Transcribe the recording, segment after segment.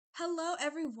Hello,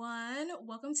 everyone.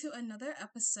 Welcome to another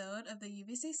episode of the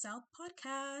UVSA South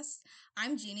podcast.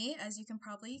 I'm Jeannie, as you can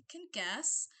probably can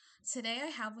guess. Today, I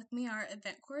have with me our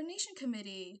event coordination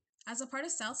committee. As a part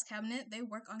of South's cabinet, they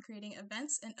work on creating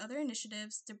events and other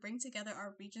initiatives to bring together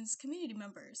our region's community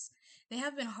members. They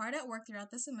have been hard at work throughout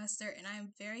the semester, and I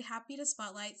am very happy to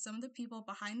spotlight some of the people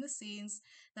behind the scenes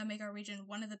that make our region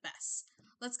one of the best.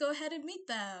 Let's go ahead and meet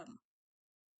them.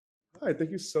 Hi,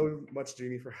 thank you so much,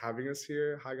 Jeannie, for having us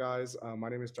here. Hi, guys. My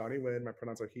name is Johnny Wynn. My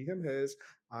pronouns are he, him, his.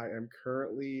 I am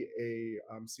currently a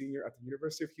senior at the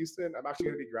University of Houston. I'm actually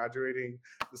going to be graduating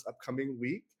this upcoming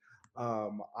week.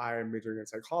 I'm majoring in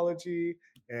psychology.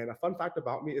 And a fun fact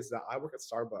about me is that I work at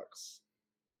Starbucks.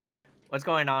 What's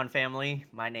going on, family?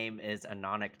 My name is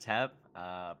Anonik Tep.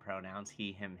 Pronouns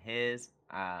he, him, his.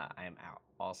 I am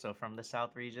also from the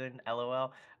South region,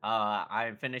 LOL.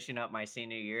 I'm finishing up my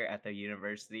senior year at the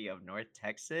University of North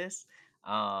Texas,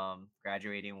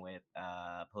 graduating with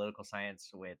political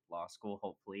science with law school,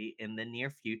 hopefully, in the near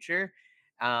future.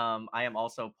 I am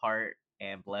also part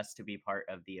and blessed to be part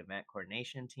of the event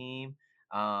coordination team.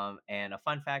 And a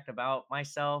fun fact about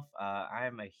myself, I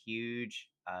am a huge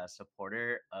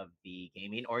supporter of the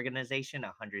gaming organization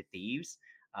 100 Thieves.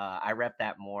 I rep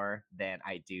that more than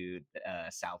I do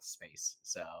South Space.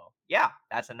 So, yeah,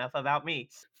 that's enough about me.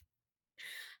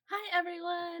 Hi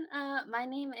everyone. My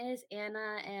name is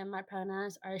Anna, and my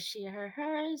pronouns are she, her,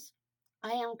 hers.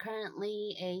 I am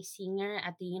currently a senior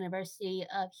at the University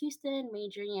of Houston,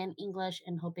 majoring in English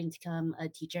and hoping to become a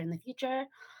teacher in the future.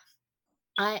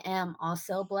 I am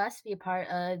also blessed to be a part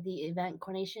of the event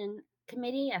coordination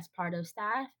committee as part of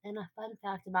staff. And a fun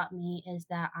fact about me is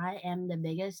that I am the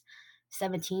biggest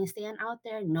 17 stand out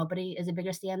there. Nobody is a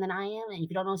bigger stand than I am. And if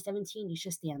you don't know 17, you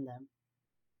should stand them.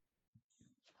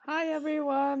 Hi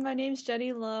everyone, my name's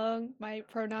Jenny Lung. My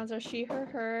pronouns are she, her,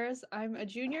 hers. I'm a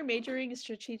junior majoring in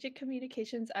strategic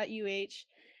communications at UH.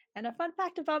 And a fun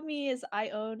fact about me is I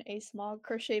own a small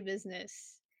crochet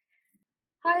business.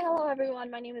 Hi, hello everyone.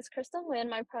 My name is Kristen Lynn.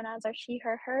 My pronouns are she,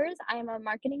 her, hers. I am a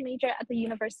marketing major at the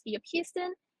University of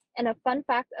Houston. And a fun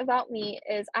fact about me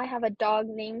is I have a dog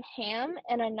named Ham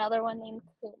and another one named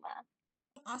Puma.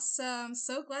 Awesome.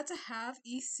 So glad to have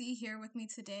EC here with me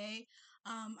today.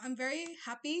 I'm very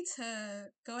happy to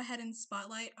go ahead and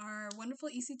spotlight our wonderful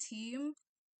EC team.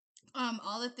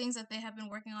 All the things that they have been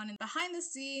working on and behind the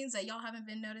scenes that y'all haven't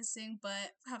been noticing,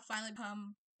 but have finally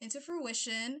come into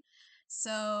fruition.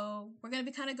 So we're gonna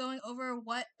be kind of going over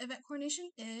what event coordination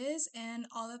is and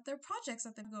all of their projects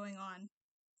that they're going on.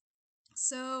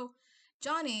 So,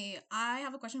 Johnny, I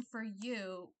have a question for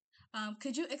you.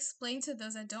 Could you explain to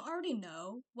those that don't already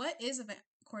know what is event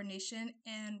coordination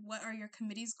and what are your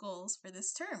committee's goals for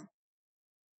this term?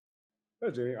 Yeah,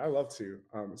 Jenny, I love to.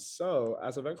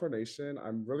 As event coordination,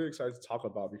 I'm really excited to talk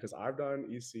about because I've done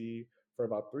EC for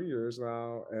about 3 years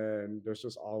now, and there's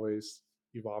just always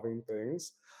evolving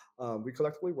things. We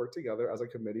collectively work together as a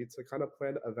committee to kind of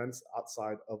plan events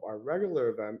outside of our regular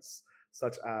events,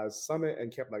 such as Summit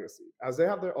and Camp Legacy, as they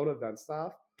have their own event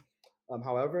staff.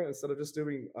 However, instead of just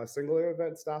doing a singular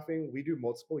event staffing, we do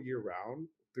multiple year round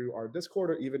through our Discord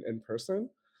or even in person.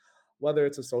 Whether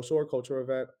it's a social or cultural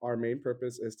event, our main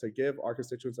purpose is to give our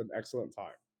constituents an excellent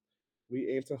time. We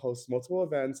aim to host multiple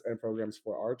events and programs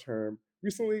for our term.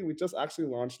 Recently, we just actually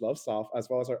launched Love South as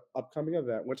well as our upcoming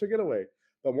event, Winter Getaway,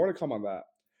 but more to come on that.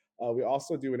 We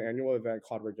also do an annual event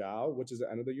called Regal, which is an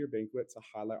end of the year banquet to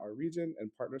highlight our region and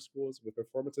partner schools with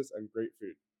performances and great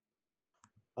food.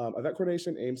 Event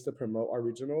coordination aims to promote our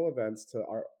regional events to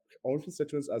our own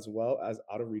constituents as well as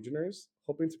out of regioners,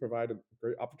 hoping to provide a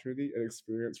great opportunity and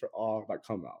experience for all that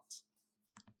come out.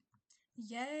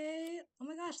 Yay! Oh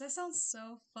my gosh, that sounds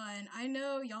so fun. I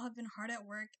know y'all have been hard at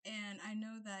work, and I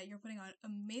know that you're putting on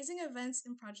amazing events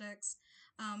and projects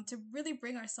to really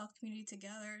bring our South community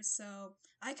together. So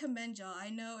I commend y'all.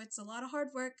 I know it's a lot of hard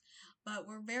work, but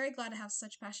we're very glad to have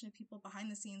such passionate people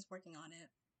behind the scenes working on it.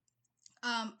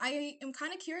 I am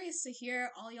kind of curious to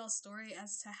hear all y'all's story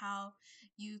as to how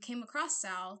you came across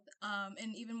South,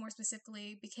 and even more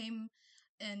specifically, became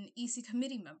an EC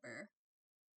committee member.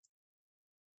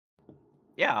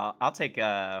 Yeah, I'll take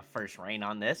first reign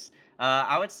on this.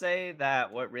 I would say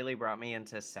that what really brought me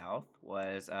into South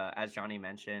was, as Johnny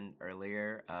mentioned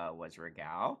earlier, was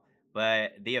Regal.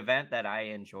 But the event that I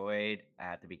enjoyed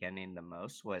at the beginning the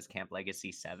most was Camp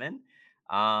Legacy 7.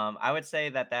 I would say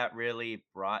that that really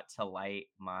brought to light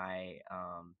my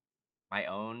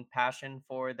own passion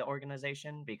for the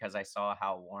organization because I saw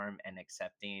how warm and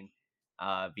accepting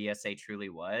VSA truly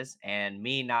was. And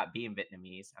me not being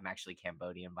Vietnamese, I'm actually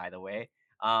Cambodian, by the way.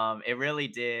 It really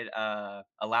did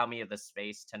allow me the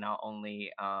space to not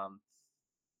only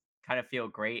kind of feel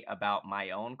great about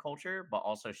my own culture, but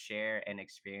also share and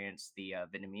experience the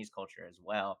Vietnamese culture as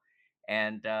well.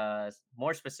 And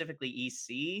more specifically,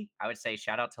 EC, I would say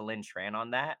shout out to Lynn Tran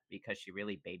on that because she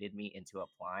really baited me into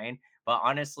applying. But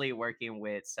honestly, working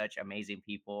with such amazing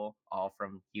people, all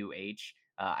from UH,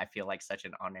 I feel like such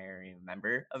an honorary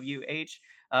member of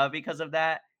UH because of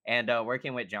that. And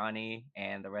working with Johnny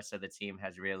and the rest of the team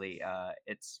has really,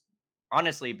 it's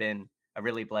honestly been a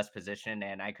really blessed position,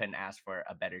 and I couldn't ask for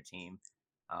a better team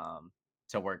um,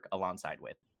 to work alongside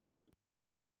with.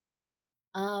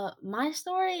 My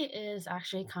story is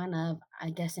actually kind of,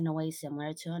 I guess, in a way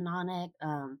similar to Anonic.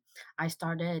 I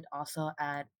started also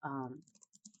at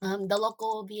the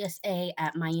local VSA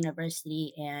at my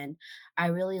university, and I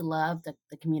really loved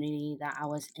the community that I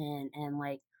was in, and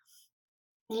like,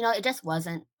 it just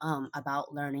wasn't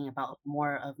about learning about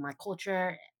more of my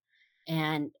culture,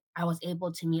 and I was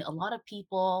able to meet a lot of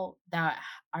people that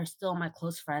are still my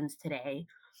close friends today.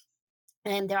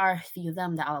 And there are a few of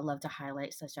them that I would love to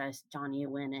highlight, such as Johnny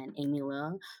Wynn and Amy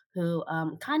Leung, who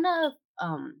kind of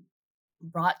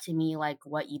brought to me like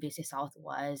what UVSA South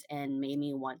was and made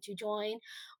me want to join,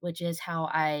 which is how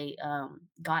I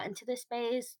got into this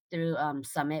space through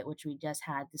Summit, which we just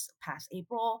had this past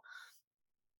April.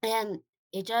 And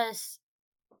it just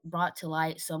brought to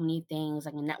light so many things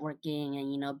like networking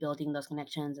and building those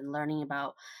connections and learning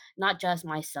about not just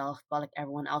myself but like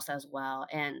everyone else as well,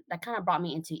 and that kind of brought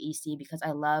me into EC because I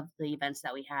love the events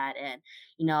that we had, and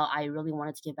I really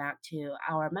wanted to give back to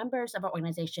our members of our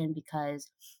organization because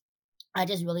I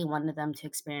just really wanted them to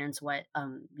experience what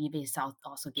VB South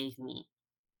also gave me.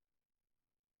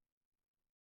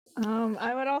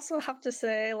 I would also have to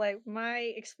say, like, my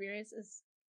experience is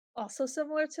also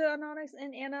similar to Anonymous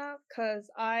and Anna, because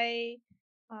I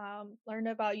learned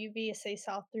about UVSA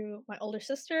South through my older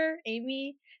sister,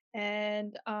 Amy,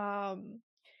 and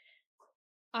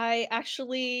I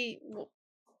actually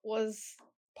was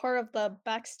part of the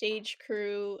backstage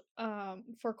crew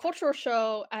for cultural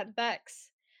show at Vex.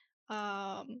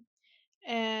 Um,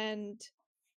 and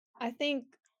I think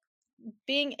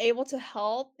being able to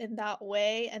help in that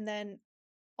way and then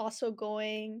also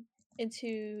going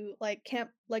into like Camp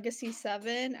Legacy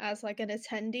 7 as like an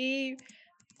attendee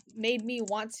made me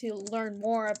want to learn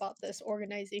more about this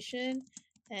organization,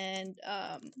 and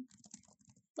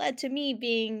led to me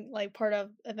being like part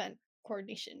of event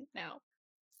coordination now.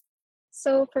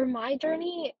 So for my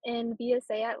journey in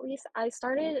VSA, at least, I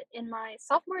started in my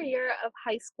sophomore year of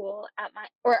high school at my,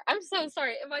 or I'm so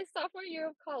sorry, in my sophomore year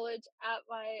of college at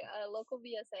my local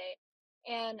VSA.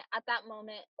 And at that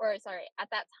moment, or sorry, at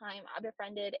that time, I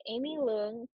befriended Amy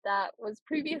Loong that was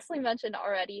previously mentioned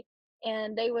already,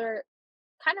 and they were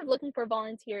kind of looking for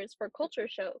volunteers for culture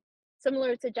show,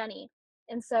 similar to Jenny.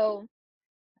 And so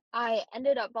I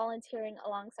ended up volunteering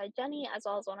alongside Jenny as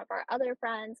well as one of our other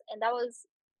friends, and that was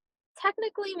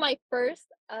technically my first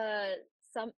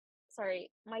some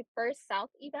my first South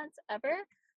event ever.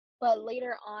 But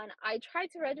later on I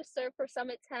tried to register for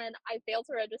Summit 10. I failed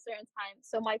to register in time.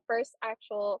 So my first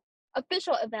actual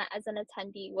official event as an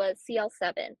attendee was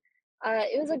CL7.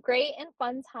 It was a great and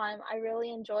fun time. I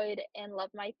really enjoyed and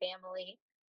loved my family.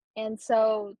 And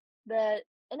so the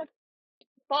in a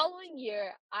following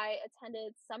year I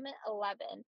attended Summit 11,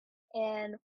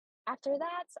 and after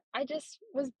that I just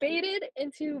was baited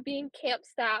into being camp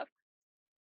staff,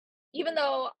 even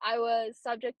though I was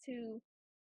subject to,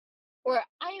 or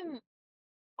I am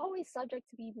always subject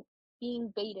to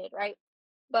being baited, right?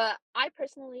 But I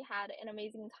personally had an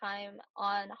amazing time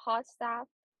on HOS staff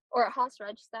or HOS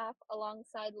Reg staff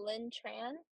alongside Lynn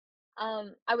Tran.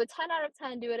 I would 10 out of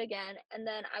 10 do it again, and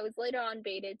then I was later on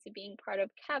baited to being part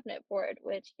of cabinet board,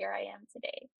 which here I am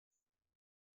today.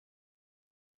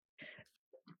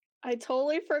 I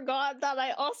totally forgot that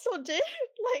I also did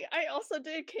I also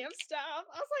did camp staff.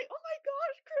 I was like, "Oh my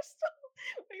gosh, Crystal,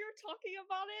 when you were talking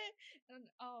about it." And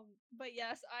but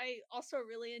yes, I also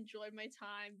really enjoyed my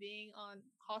time being on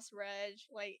Hoss Reg.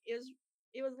 Like it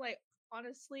was like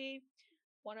honestly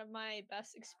one of my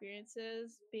best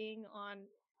experiences being on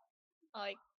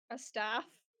like a staff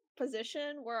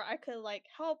position where I could like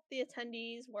help the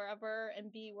attendees wherever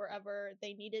and be wherever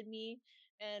they needed me.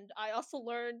 And I also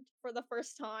learned for the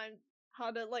first time how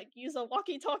to like use a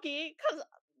walkie-talkie because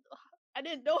I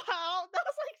didn't know how. That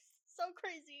was like so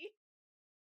crazy.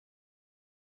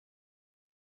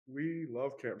 We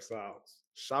love Camp Styles.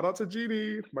 Shout out to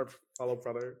Jeannie, my fellow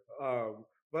brother.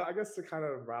 But I guess to kind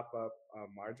of wrap up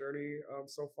my journey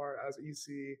so far as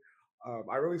EC,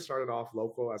 I really started off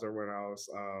local as everyone else.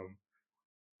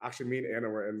 Actually, me and Anna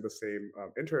were in the same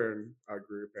intern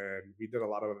group, and we did a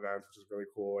lot of events, which is really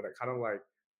cool. And it kind of like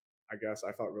I guess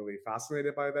I felt really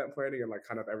fascinated by event planning and like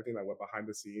kind of everything that went behind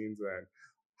the scenes and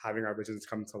having our visions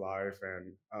come to life.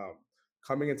 And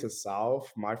coming into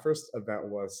South, my first event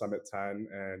was Summit 10,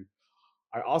 and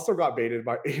I also got baited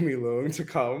by Amy Loong to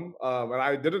come, and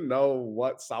I didn't know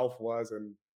what South was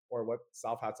and or what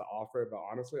South had to offer. But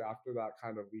honestly, after that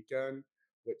kind of weekend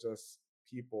with just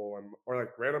people and or like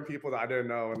random people that I didn't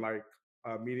know, and like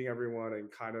meeting everyone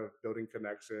and kind of building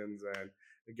connections and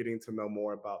getting to know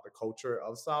more about the culture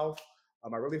of South,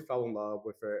 I really fell in love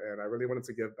with it, and I really wanted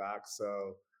to give back.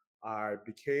 So I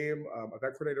became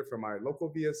event coordinator for my local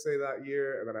VSA that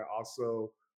year, and then I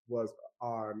also was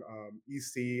on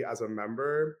EC as a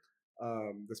member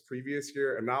this previous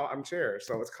year, and now I'm chair.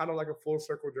 So it's kind of like a full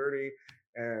circle journey,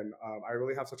 and I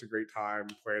really have such a great time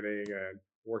planning and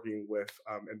working with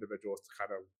individuals to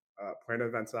kind of plan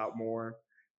events out more.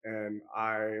 And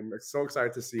I'm so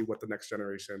excited to see what the next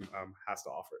generation has to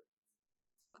offer.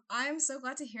 I'm so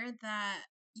glad to hear that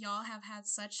y'all have had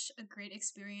such a great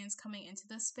experience coming into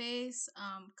this space.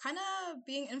 Kind of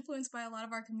being influenced by a lot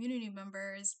of our community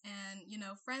members and,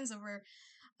 friends over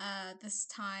this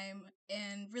time,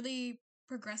 and really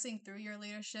progressing through your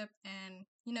leadership, and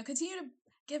continue to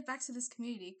give back to this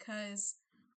community, because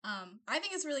I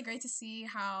think it's really great to see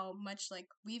how much like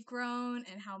we've grown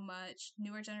and how much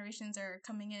newer generations are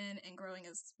coming in and growing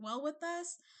as well with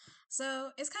us.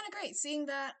 So it's kind of great seeing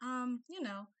that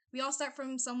we all start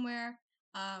from somewhere,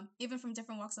 even from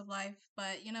different walks of life,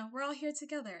 but we're all here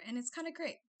together, and it's kind of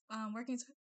great working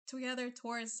together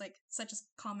towards like such a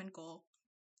common goal.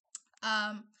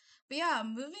 um, but yeah,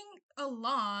 moving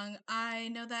along, I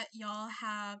know that y'all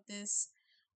have this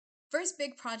first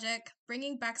big project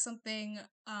bringing back something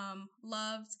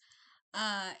loved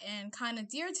and kind of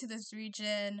dear to this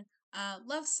region,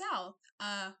 Love South,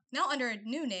 now under a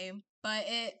new name, but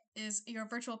it is your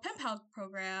virtual pen pal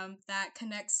program that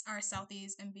connects our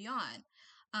Southeast and beyond.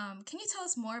 Can you tell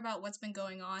us more about what's been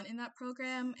going on in that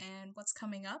program and what's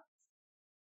coming up?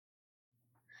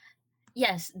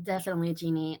 Yes, definitely,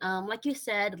 Jeannie. Like you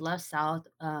said, Love South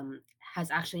has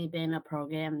actually been a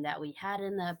program that we had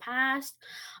in the past.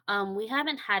 We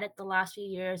haven't had it the last few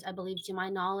years, I believe, to my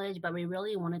knowledge, but we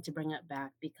really wanted to bring it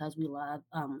back because we love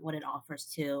what it offers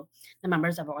to the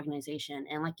members of our organization.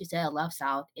 And like you said, Love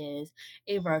South is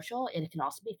a virtual. It can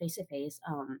also be face to face.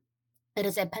 It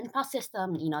is a pen pal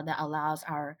system, that allows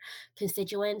our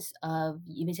constituents of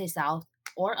UVSA South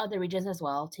or other regions as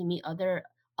well to meet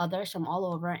others from all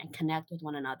over and connect with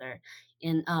one another.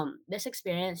 And this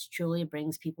experience truly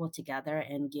brings people together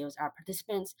and gives our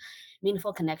participants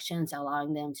meaningful connections,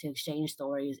 allowing them to exchange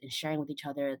stories and sharing with each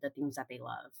other the things that they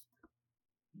love.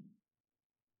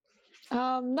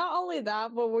 Not only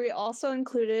that, but we also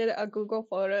included a Google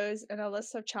Photos and a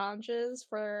list of challenges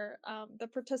for the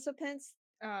participants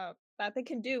that they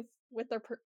can do with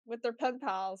with their pen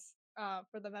pals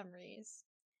for the memories.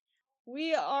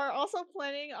 We are also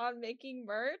planning on making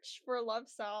merch for Love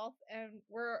South, and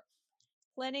we're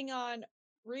planning on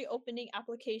reopening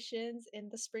applications in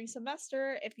the spring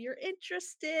semester if you're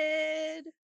interested.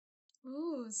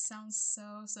 Ooh, sounds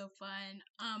so fun.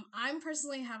 I'm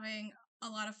personally having a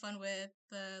lot of fun with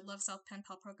the Love South Pen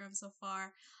Pal program so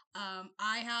far.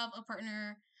 I have a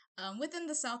partner within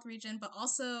the South region, but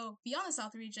also beyond the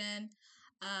South region.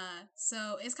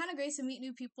 So it's kind of great to meet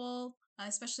new people,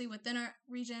 especially within our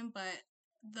region, but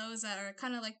those that are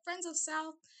kind of like friends of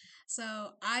South. So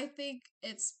I think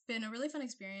it's been a really fun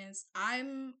experience.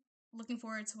 I'm looking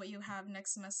forward to what you have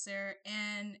next semester.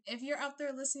 And if you're out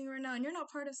there listening right now and you're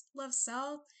not part of Love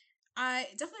South, I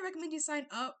definitely recommend you sign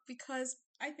up, because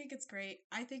I think it's great.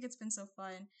 I think it's been so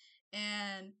fun.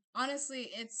 And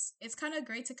honestly, it's kind of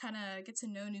great to kind of get to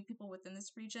know new people within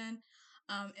this region.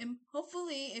 And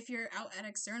hopefully, if you're out at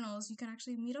externals, you can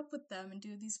actually meet up with them and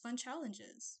do these fun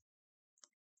challenges.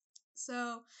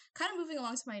 So, kind of moving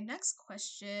along to my next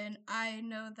question, I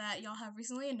know that y'all have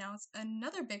recently announced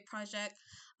another big project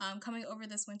coming over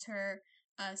this winter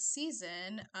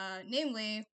season,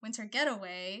 namely Winter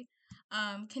Getaway.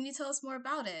 Can you tell us more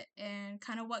about it, and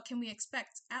kind of what can we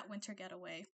expect at Winter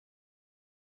Getaway?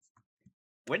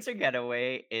 Winter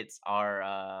Getaway, it's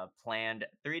our planned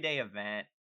 3-day event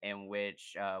in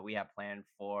which we have planned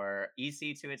for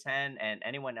EC to attend and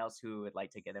anyone else who would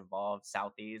like to get involved,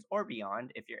 Southeast or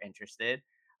beyond, if you're interested.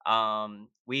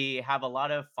 We have a lot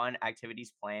of fun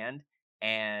activities planned,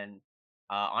 and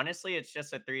honestly, it's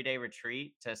just a 3-day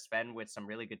retreat to spend with some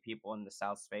really good people in the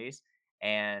South space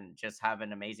and just have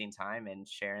an amazing time and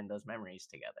sharing those memories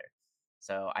together.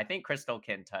 So I think Crystal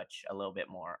can touch a little bit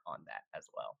more on that as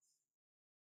well.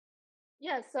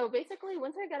 Yeah, so basically,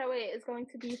 Winter Getaway is going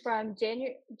to be from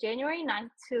January 9th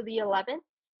to the 11th.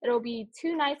 It'll be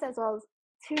 2 nights as well as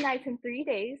 2 nights and 3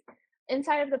 days.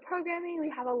 Inside of the programming, we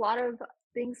have a lot of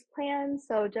things planned.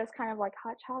 So just kind of like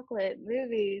hot chocolate,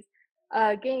 movies,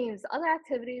 games, other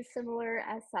activities similar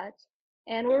as such.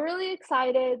 And we're really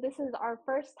excited. This is our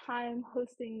first time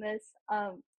hosting this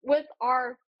with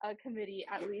our committee,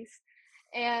 at least.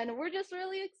 And we're just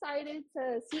really excited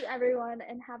to see everyone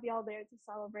and have y'all there to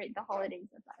celebrate the holidays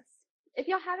with us. If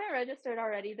y'all haven't registered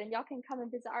already, then y'all can come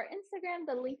and visit our Instagram.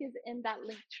 The link is in that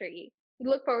link tree. We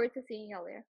look forward to seeing y'all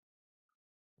there.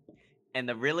 And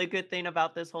the really good thing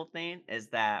about this whole thing is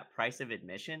that price of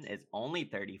admission is only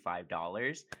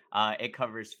 $35. It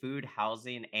covers food,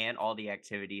 housing, and all the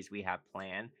activities we have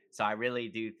planned. So I really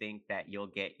do think that you'll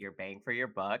get your bang for your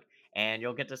buck and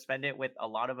you'll get to spend it with a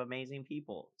lot of amazing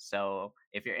people. So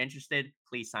if you're interested,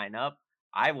 please sign up.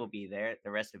 I will be there.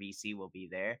 The rest of EC will be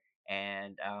there.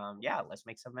 And yeah, let's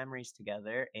make some memories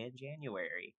together in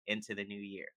January into the new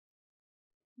year.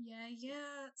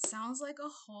 Yeah. Sounds like a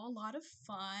whole lot of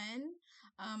fun.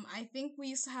 I think we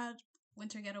used to have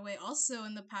Winter Getaway also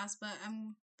in the past, but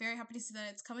I'm very happy to see that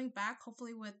it's coming back,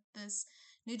 hopefully with this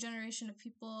new generation of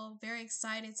people. Very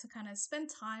excited to kind of spend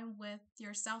time with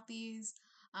your Southies,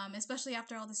 especially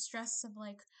after all the stress of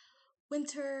like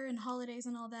winter and holidays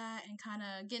and all that, and kind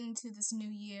of get into this new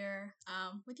year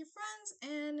with your friends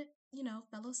and,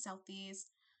 fellow Southies.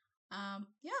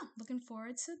 Yeah, looking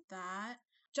forward to that.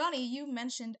 Johnny, you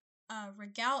mentioned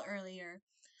Regal earlier.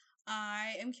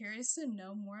 I am curious to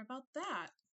know more about that.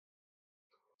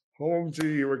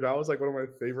 OMG, Regal is like one of my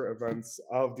favorite events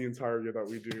of the entire year that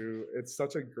we do. It's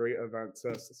such a great event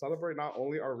to celebrate not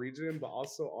only our region, but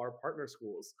also our partner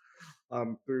schools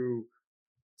through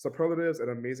superlatives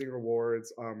and amazing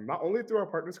rewards, not only through our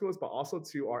partner schools, but also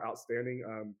to our outstanding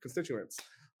constituents.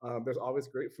 There's always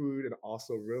great food and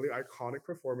also really iconic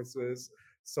performances.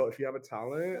 So if you have a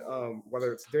talent,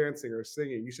 whether it's dancing or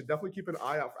singing, you should definitely keep an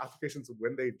eye out for applications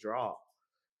when they drop.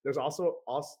 There's also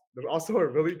a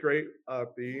really great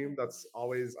theme that's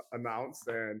always announced,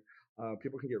 and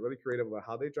people can get really creative about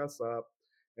how they dress up.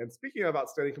 And speaking of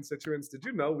outstanding constituents, did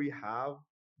you know we have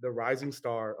the rising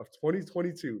star of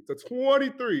 2022 to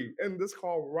 23 in this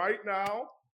call right now?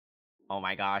 Oh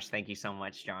my gosh, thank you so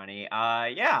much, Johnny.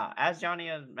 Yeah, as Johnny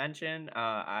has mentioned,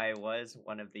 I was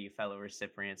one of the fellow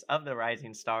recipients of the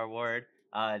Rising Star Award.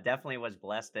 Definitely was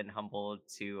blessed and humbled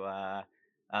to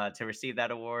receive that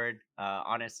award.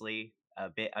 Honestly, a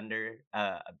bit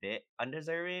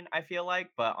undeserving, I feel like,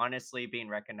 but honestly, being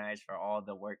recognized for all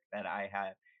the work that I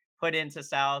have put into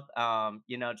South.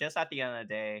 Just at the end of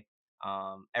the day,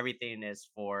 everything is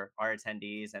for our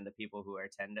attendees and the people who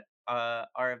attend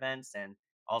our events, and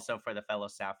also for the fellow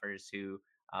staffers who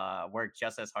work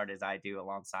just as hard as I do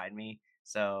alongside me.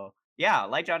 So yeah,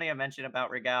 like Johnny had mentioned about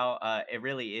Regal, it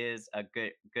really is a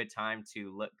good time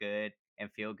to look good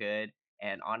and feel good.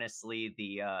 And honestly,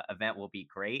 the event will be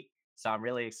great. So I'm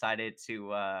really excited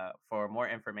to for more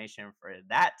information for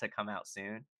that to come out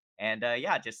soon. And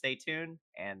yeah, just stay tuned,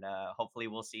 and hopefully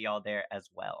we'll see y'all there as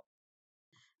well.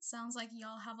 Sounds like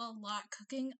y'all have a lot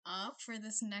cooking up for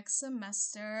this next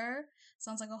semester.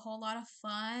 Sounds like a whole lot of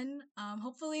fun.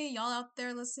 Hopefully, y'all out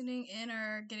there listening in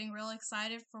are getting real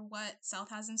excited for what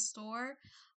South has in store.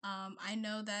 I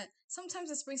know that sometimes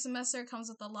the spring semester comes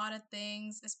with a lot of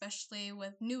things, especially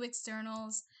with new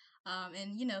externals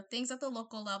and, things at the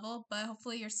local level. But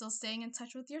hopefully, you're still staying in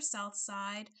touch with your South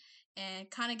side and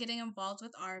kind of getting involved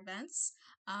with our events.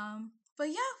 But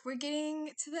yeah, we're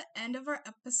getting to the end of our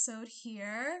episode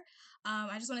here.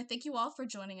 I just want to thank you all for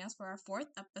joining us for our fourth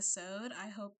episode. I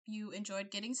hope you enjoyed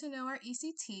getting to know our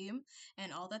EC team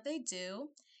and all that they do.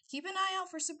 Keep an eye out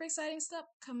for super exciting stuff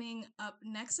coming up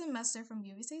next semester from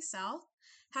UVSA South.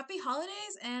 Happy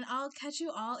holidays, and I'll catch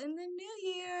you all in the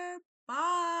new year.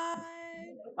 Bye.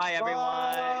 Bye, everyone.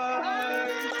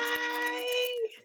 Bye.